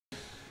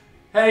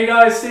Hey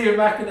guys, Stephen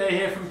McInerney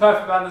here from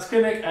Perfect Balance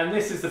Clinic, and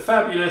this is the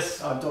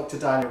fabulous... I'm Dr.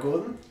 Daniel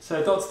Gordon.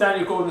 So Dr.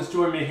 Daniel Gordon has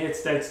joined me here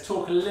today to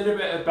talk a little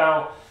bit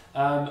about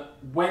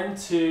when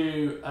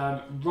to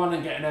run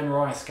and get an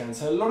MRI scan.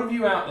 So a lot of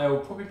you out there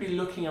will probably be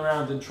looking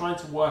around and trying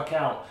to work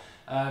out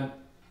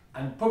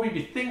and probably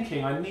be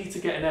thinking, I need to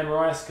get an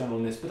MRI scan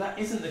on this, but that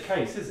isn't the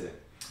case, is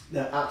it?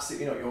 No,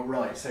 absolutely not, you're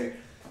right. So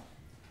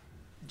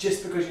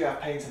just because you have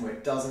pain somewhere,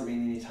 it doesn't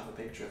mean you need to have a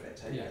picture of it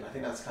taken. Yeah. I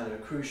think that's kind of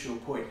a crucial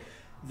point.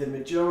 The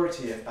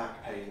majority of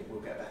back pain will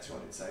get better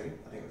on its own.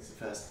 I think that's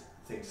the first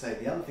thing to say.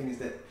 The other thing is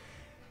that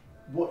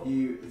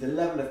the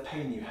level of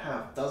pain you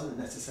have doesn't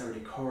necessarily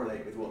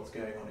correlate with what's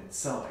going on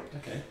inside.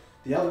 Okay.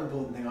 The other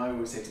important thing I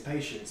always say to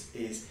patients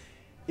is,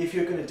 if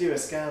you're going to do a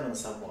scan on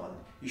someone,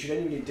 you should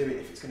only really do it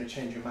if it's going to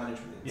change your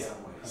management in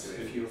some way.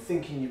 Absolutely. So if you're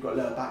thinking you've got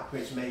lower back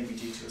pain, which may be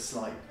due to a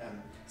slight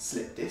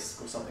slip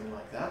disc or something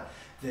like that,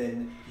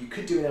 then you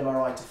could do an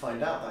MRI to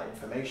find out that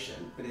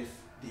information. But if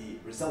the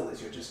result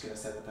is you're just going to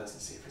send the person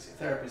to see a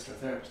physiotherapist or a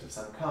therapist of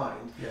some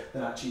kind,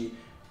 then actually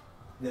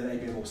there may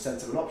be a more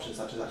sensible option,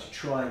 such as actually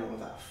trying all of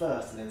that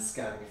first and then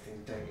scanning if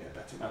things don't get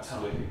better with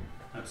time.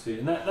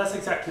 Absolutely, and that's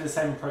exactly the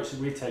same approach that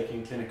we take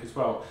in clinic as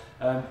well.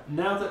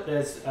 Now that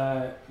there's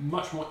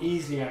much more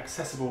easily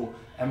accessible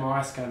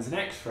MRI scans and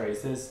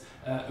X-rays, there's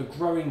a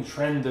growing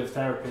trend of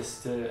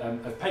therapists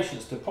of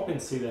patients to pop in to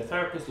see their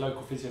therapist,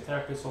 local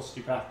physiotherapist,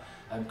 osteopath,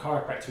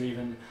 chiropractor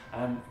even,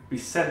 and be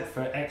sent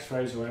for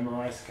X-rays or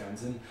MRI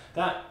scans, and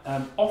that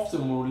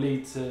often will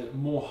lead to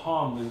more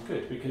harm than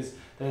good, because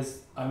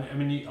there's,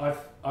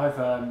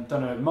 I've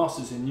done a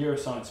master's in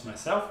neuroscience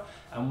myself,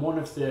 and one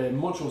of the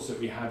modules that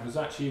we had was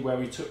actually where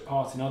we took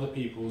part in other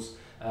people's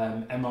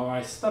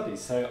MRI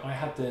studies. So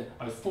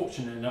I was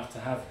fortunate enough to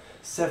have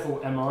several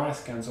MRI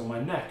scans on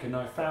my neck, and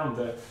I found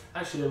that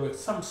actually there were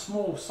some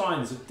small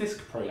signs of disc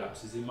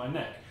prolapses in my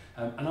neck,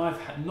 and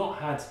I've not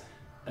had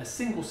a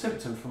single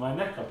symptom for my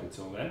neck up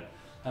until then,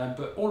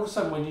 but all of a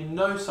sudden when you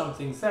know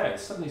something's there, it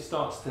suddenly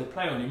starts to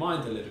play on your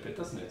mind a little bit,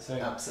 doesn't it? So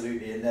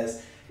absolutely, and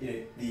there's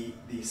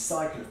the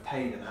cycle of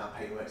pain and how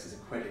pain works is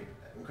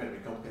incredibly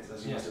complicated,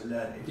 as you must have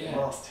learned in your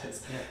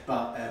masters.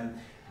 But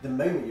the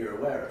moment you're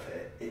aware of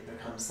it, it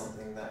becomes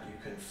something that you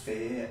can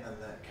fear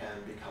and that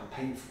can become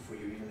painful for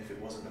you, even if it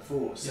wasn't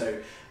before. So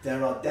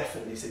there are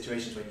definitely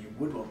situations where you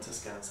would want to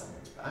scan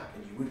someone's back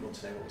and you would want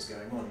to know what was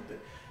going on, but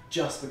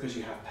just because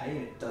you have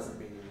pain, it doesn't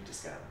mean you need to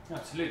scan.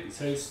 Absolutely.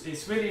 So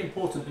it's really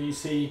important that you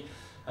see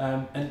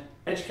an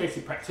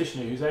educated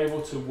practitioner who's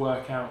able to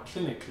work out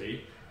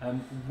clinically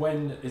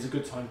when is a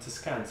good time to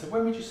scan. So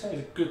when would you say is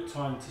a good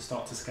time to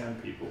start to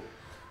scan people?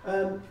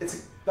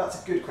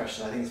 That's a good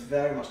question. I think it's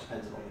very much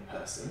dependent on the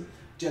person.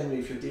 Generally,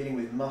 if you're dealing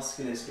with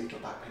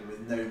musculoskeletal back pain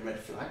with no red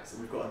flags,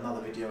 and we've got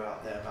another video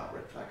out there about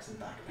red flags and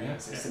back pain,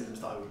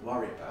 symptoms that I would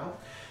worry about.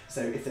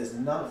 So if there's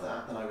none of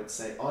that, then I would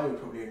say I would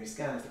probably only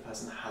scan if the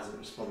person hasn't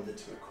responded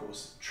to a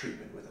course of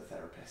treatment with a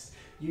therapist,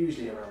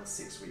 usually around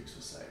 6 weeks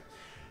or so.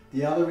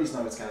 The other reason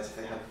I would scan is if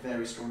they had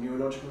very strong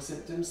neurological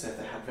symptoms, so if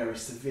they had very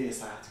severe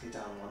sciatica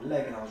down one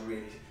leg and I was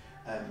really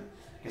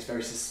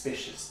very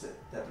suspicious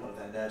that one of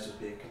their nerves was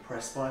being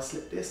compressed by a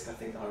slip disc, I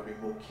think I would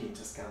be more keen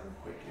to scan them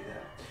quickly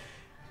there.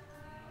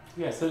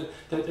 Yeah, so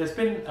there's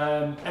been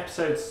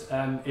episodes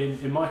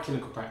in my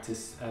clinical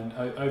practice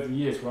over the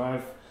years where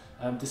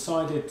I've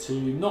decided to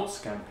not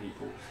scan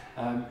people,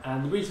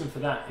 and the reason for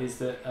that is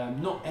that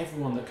not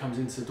everyone that comes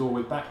into the door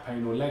with back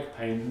pain or leg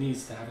pain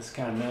needs to have a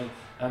scan.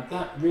 Now,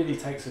 that really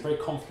takes a very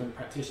confident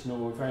practitioner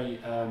or a very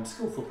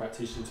skillful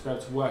practitioner to be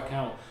able to work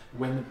out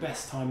when the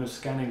best time of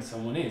scanning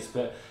someone is,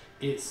 but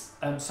it's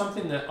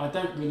something that I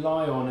don't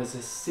rely on as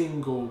a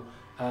single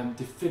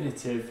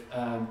definitive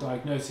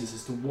diagnosis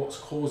as to what's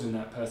causing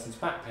that person's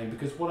back pain,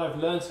 because what I've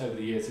learned over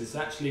the years is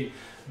actually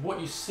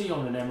what you see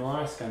on an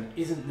MRI scan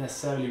isn't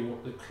necessarily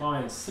what the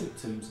client's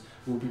symptoms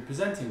will be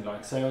presenting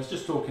like. So I was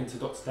just talking to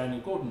Dr. Daniel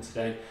Gordon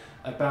today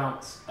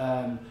about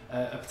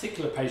a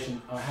particular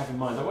patient I have in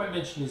mind. I won't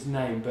mention his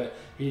name, but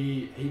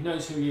he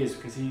knows who he is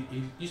because he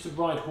used to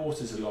ride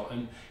horses a lot,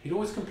 and he'd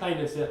always complain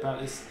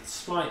about this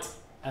slight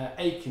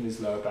ache in his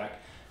lower back.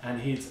 And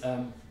he'd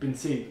been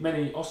seeing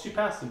many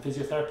osteopaths and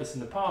physiotherapists in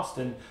the past,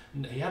 and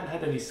he hadn't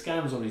had any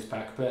scans on his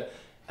back. But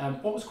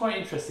what was quite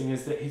interesting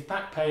is that his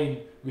back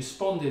pain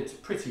responded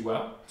pretty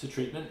well to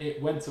treatment.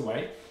 It went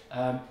away,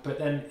 but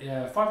then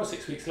 5 or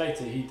 6 weeks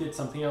later he did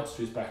something else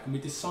to his back, and we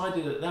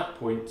decided at that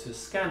point to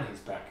scan his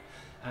back.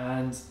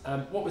 And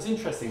what was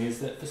interesting is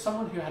that for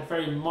someone who had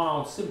very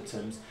mild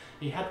symptoms,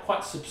 he had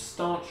quite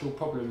substantial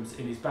problems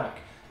in his back,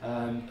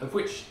 of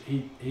which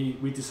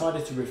we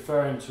decided to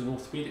refer him to an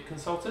orthopaedic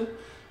consultant,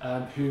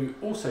 who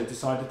also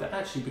decided that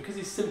actually, because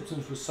his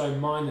symptoms were so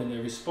minor and they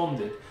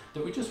responded,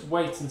 that we just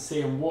wait and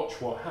see and watch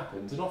what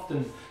happens. And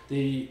often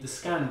the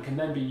scan can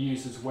then be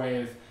used as a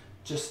way of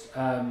just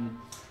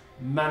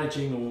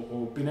managing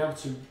or being able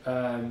to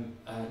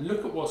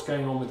look at what's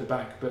going on with the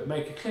back, but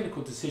make a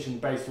clinical decision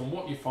based on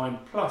what you find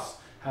plus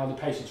how the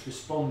patient's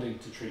responding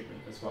to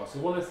treatment as well. So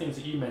one of the things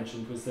that you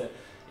mentioned was that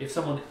if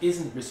someone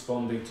isn't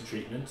responding to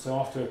treatment, so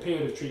after a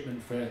period of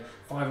treatment for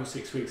 5 or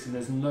 6 weeks and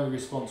there's no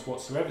response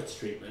whatsoever to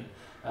treatment,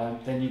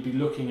 then you'd be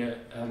looking at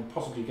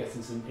possibly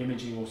getting some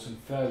imaging or some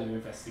further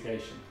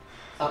investigation.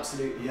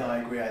 Absolutely, yeah, I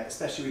agree,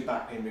 especially with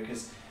back pain,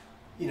 because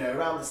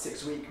around the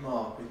 6-week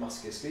mark with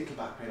musculoskeletal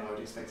back pain, I would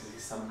expect to see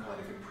some kind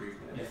of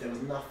improvement. And if there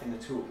was nothing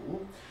at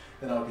all,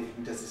 then I would be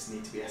thinking, does this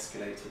need to be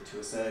escalated to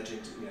a surgeon,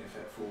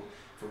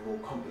 for more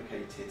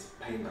complicated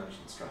pain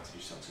management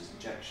strategies such as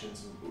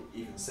injections and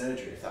even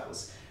surgery if that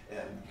was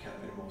kind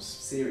of in a more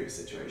serious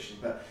situation.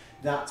 But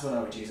that's when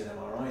I would use an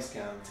MRI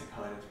scan to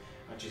kind of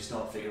actually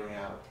start figuring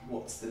out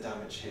what's the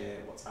damage here,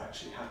 what's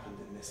actually happened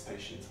in this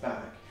patient's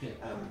back,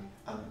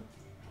 and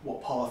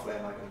what pathway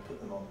am I going to put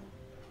them on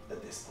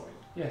at this point.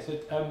 Yeah,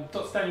 so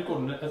Dr. Daniel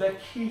Gordon, are there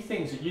key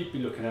things that you'd be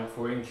looking out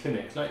for in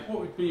clinic? Like,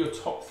 what would be your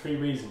top 3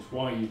 reasons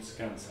why you'd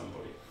scan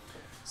somebody?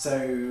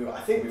 So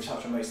I think we've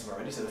touched on most of them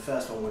already. So the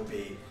first one would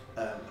be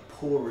a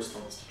poor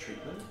response to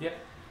treatment. Yeah.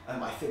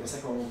 I think the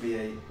second one will be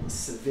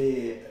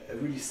a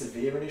really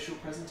severe initial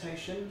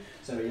presentation.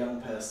 So a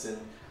young person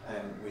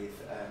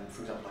with,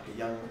 for example, like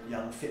a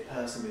young fit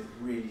person with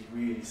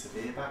really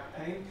severe back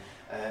pain.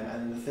 And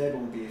then the third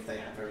one would be if they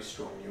had very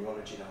strong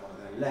neurology on one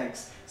of their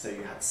legs. So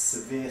you had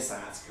severe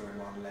sciatica in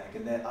one leg,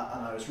 and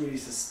I was really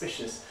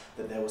suspicious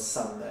that there was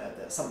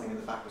something in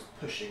the back was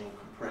pushing or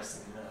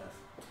compressing the nerve.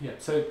 Yeah,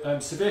 so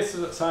severe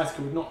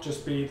sciatica would not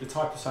just be the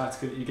type of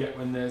sciatica that you get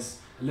when there's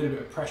a little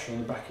bit of pressure on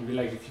the back of your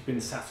leg if you've been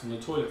sat on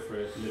the toilet for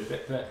a little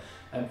bit, but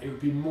it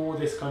would be more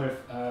this kind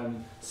of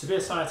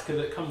severe sciatica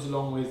that comes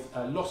along with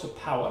loss of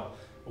power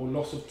or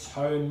loss of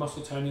tone,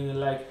 muscle tone in the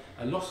leg,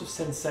 a loss of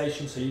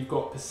sensation, so you've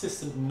got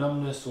persistent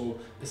numbness or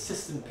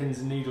persistent pins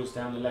and needles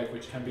down the leg,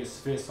 which can be a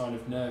severe sign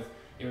of nerve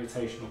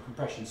irritation or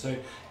compression. So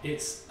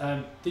it's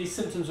these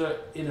symptoms are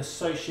in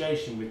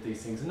association with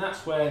these things, and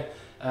that's where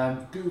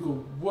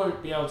Google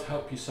won't be able to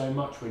help you so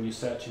much when you're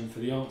searching for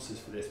the answers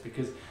for this,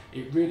 because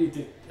it really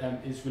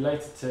is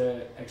related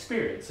to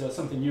experience. So it's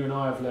something you and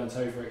I have learnt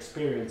over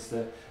experience,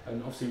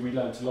 and obviously we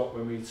learnt a lot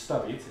when we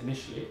studied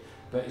initially,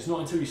 but it's not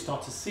until you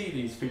start to see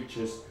these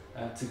features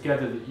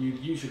together that you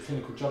use your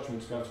clinical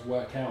judgment to be able to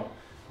work out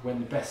when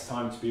the best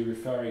time to be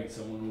referring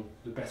someone or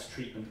the best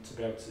treatment to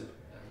be able to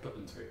put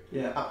them through.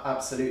 Yeah,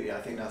 absolutely.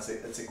 I think that's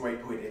a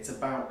great point. It's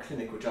about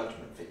clinical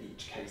judgment for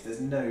each case.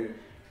 There's no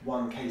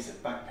one case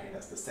of back pain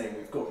that's the same.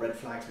 We've got red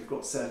flags, we've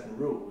got certain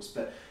rules,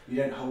 but you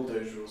don't hold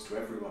those rules to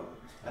everyone,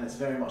 and it's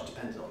very much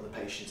dependent on the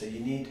patient. So you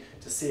need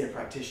to see a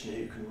practitioner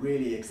who can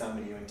really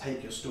examine you and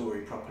take your story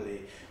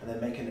properly, and then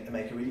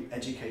make a really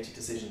educated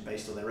decision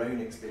based on their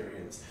own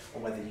experience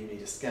on whether you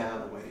need a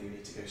scan or whether you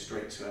need to go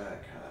straight to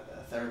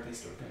a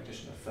therapist or a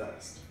practitioner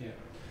first. Yeah.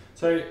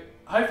 So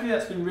hopefully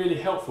that's been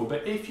really helpful,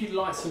 but if you'd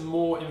like some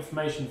more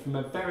information from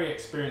a very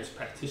experienced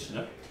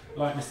practitioner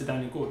like Mr.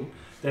 Daniel Gordon,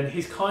 then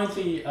he's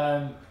kindly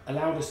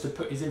allowed us to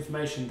put his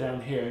information down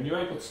here, and you're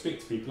able to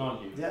speak to people,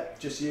 aren't you? Yeah,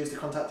 just use the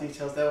contact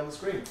details there on the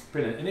screen.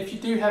 Brilliant. And if you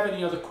do have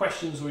any other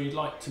questions, or you'd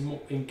like to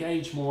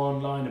engage more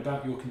online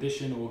about your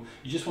condition, or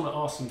you just want to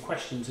ask some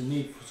questions and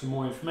need some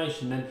more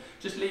information, then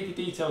just leave your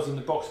details in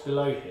the box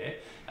below here,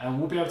 and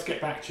we'll be able to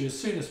get back to you as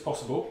soon as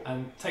possible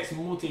and take some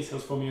more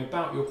details from you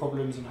about your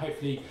problems and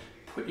hopefully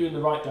put you in the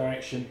right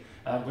direction,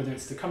 whether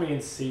it's to coming in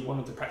to see one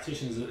of the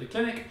practitioners at the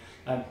clinic,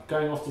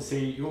 going off to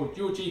see your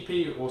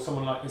GP or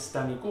someone like Mr.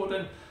 Daniel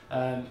Gordon,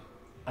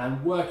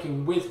 and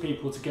working with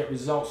people to get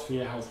results for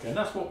your healthcare. And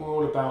that's what we're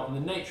all about, and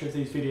the nature of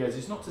these videos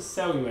is not to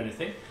sell you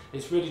anything,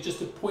 it's really just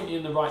to point you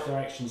in the right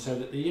direction so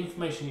that the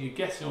information you're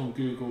getting on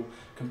Google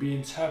can be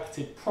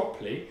interpreted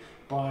properly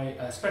by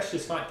a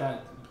specialist like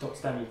that, Dr.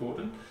 Daniel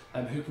Gordon,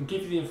 who can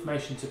give you the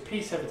information to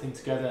piece everything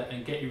together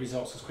and get you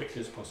results as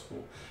quickly as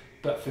possible.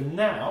 But for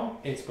now,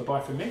 it's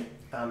bye-bye from me.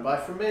 And bye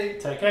from me.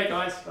 Take care,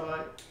 guys.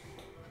 Bye.